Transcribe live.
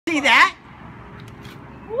that.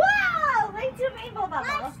 Wow! Wait, two rainbow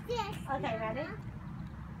bubbles. What's this? Okay, ready?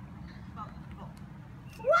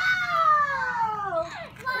 Wow!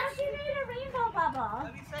 She made a rainbow bubble.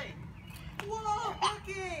 Let me see. Whoa,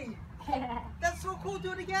 Brookie! That's so cool.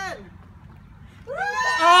 Do it again.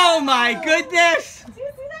 Oh my goodness! Do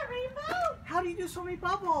you see that rainbow? How do you do so many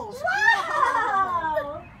bubbles?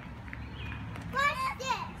 Wow! What's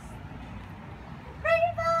this?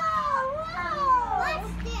 Rainbow! Wow!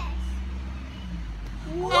 What's this?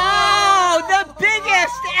 Oh, the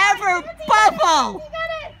biggest ever bubble! You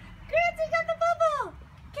got it! Grancy got the bubble!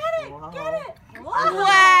 Get it! Wow. Get it!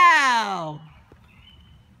 Wow!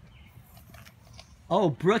 Oh,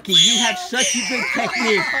 Brookie, you have such a good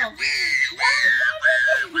technique.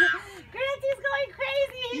 Grancy's going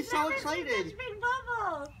crazy! He's so never seen excited. such big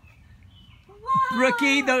bubbles! Wow!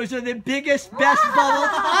 Brookie, those are the biggest, best bubbles.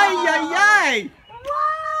 Ay, ay, ay!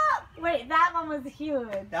 Wow! Wait, that one was huge.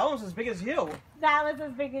 That one was as big as you. That was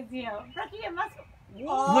as big as you. Brookie, it must...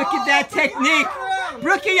 Look at that technique.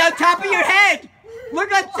 Brookie, on top of your head. Look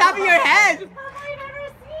on top of your head. That's I've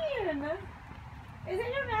never seen. Is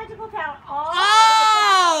it your magical town?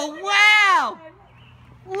 Oh, wow.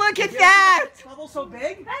 Look at that. Bubble so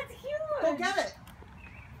big? That's huge. Go get it.